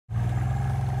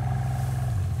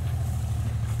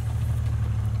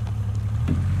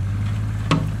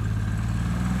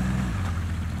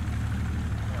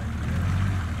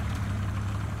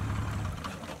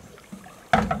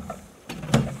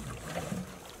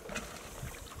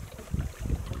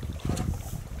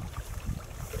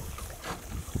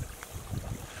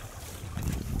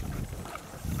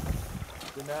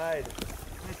denied.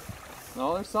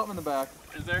 No, there's something in the back.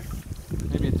 Is there?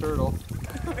 Maybe a turtle.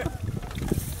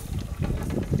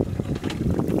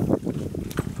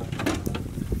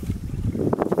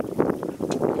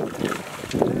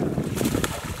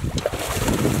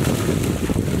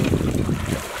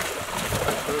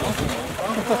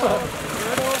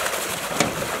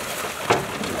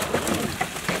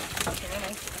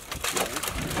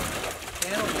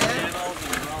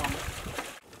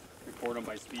 Report them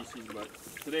by species, but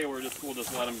today we'll just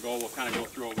let them go. We'll kind of go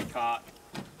through what we caught.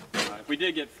 If we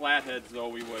did get flatheads, though,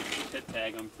 we would hit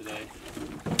tag them today.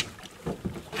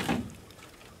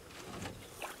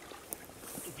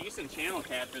 Decent channel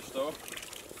catfish, though.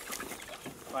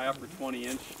 By upper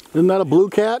 20-inch. Isn't that a blue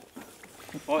cat?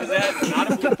 Oh, is that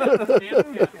not a blue cat?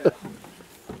 Channel cat?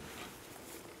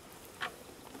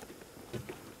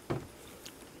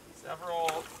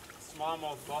 Several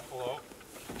smallmouth buffalo.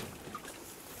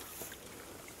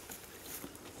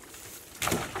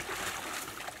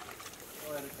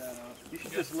 You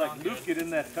should just let Luke get in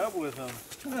that tub with him.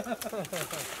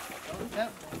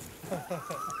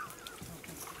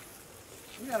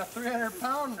 We got a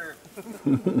 300-pounder.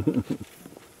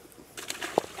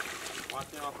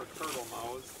 Watching out for turtle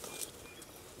mouths.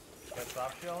 Got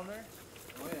soft shell in there?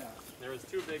 Oh yeah. There was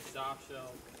 2 big soft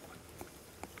shells.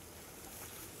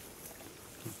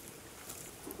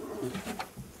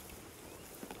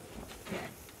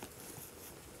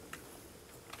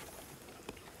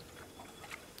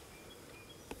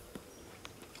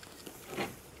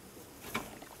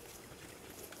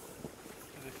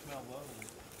 They smell lovely.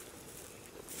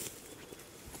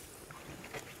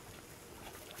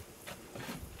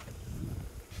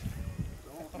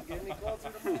 Don't get any closer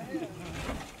to my hand.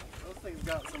 Those things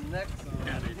got some necks on them.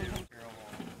 Yeah, they do.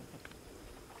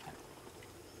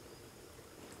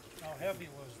 How heavy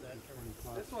was that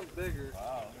turtle? This one's bigger.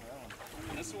 Wow,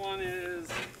 This one is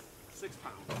 6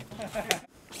 pounds.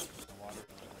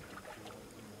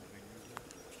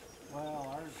 well,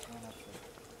 ours went up to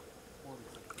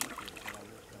 46 inches.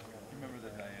 Remember the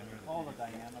diameter? Oh, the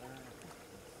diameter.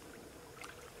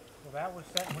 Well, that was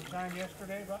set what time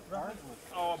yesterday, Robert?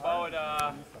 Oh,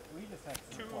 about We just had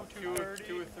 2 or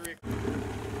 3.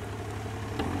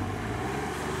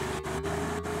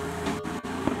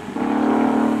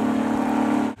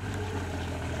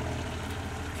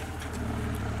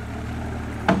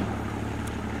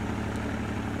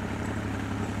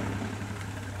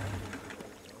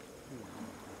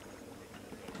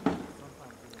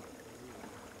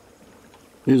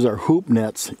 These are hoop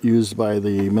nets used by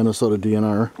the Minnesota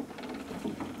DNR.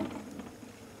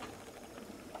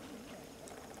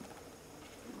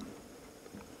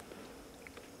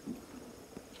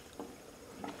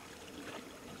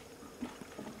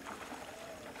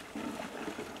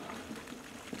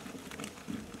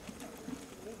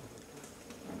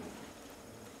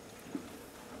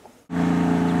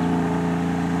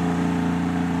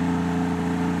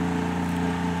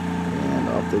 And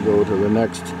off they go to the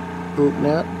next hoop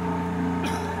net.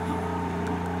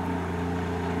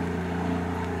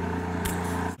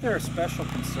 They're a special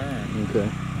concern. Okay.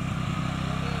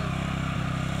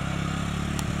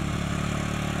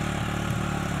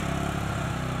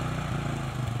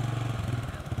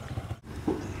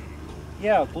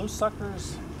 Yeah, blue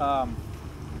suckers,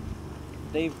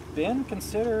 they've been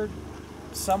considered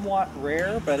somewhat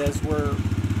rare, but as we're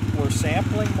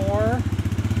sampling more,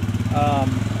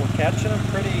 we're catching them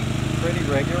pretty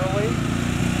regularly.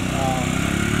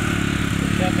 They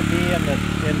tend to be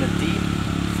in the deep,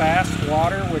 fast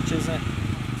water, which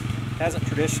hasn't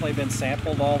traditionally been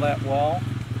sampled all that well.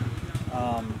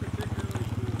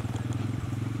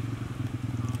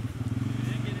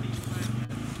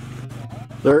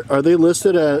 Are they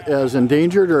listed as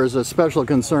endangered or as a special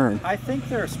concern? I think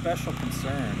they're a special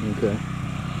concern. Okay.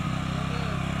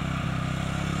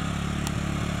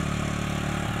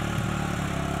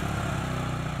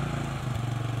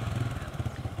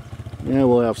 Yeah,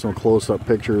 we'll have some close-up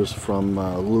pictures from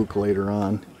Luke later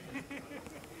on.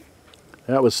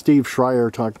 That was Steve Schreier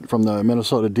from the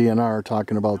Minnesota DNR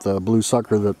talking about the blue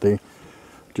sucker that they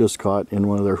just caught in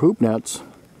one of their hoop nets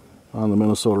on the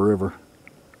Minnesota River.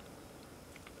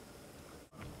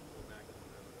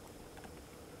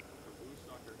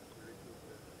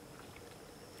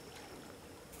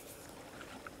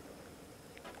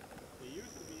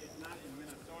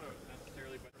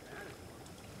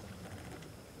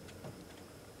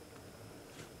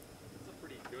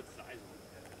 Good size one.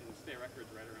 And the state record's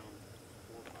right around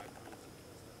 4 or 5 pounds.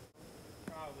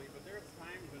 Probably, but there's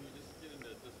times when you just get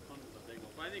into just tons of the big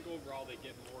ones. But I think overall they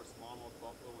get more smallmouth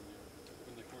buffalo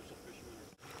when the commercial fishermen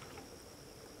are.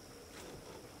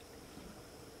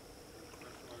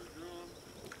 Freshwater drum.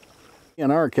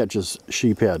 DNR catches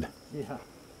sheephead. Yeah. The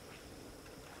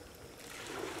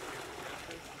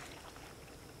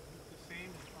same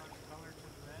as far as color to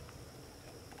the red.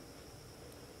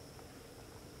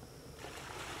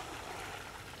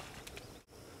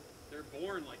 They're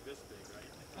born like this big,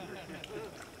 right?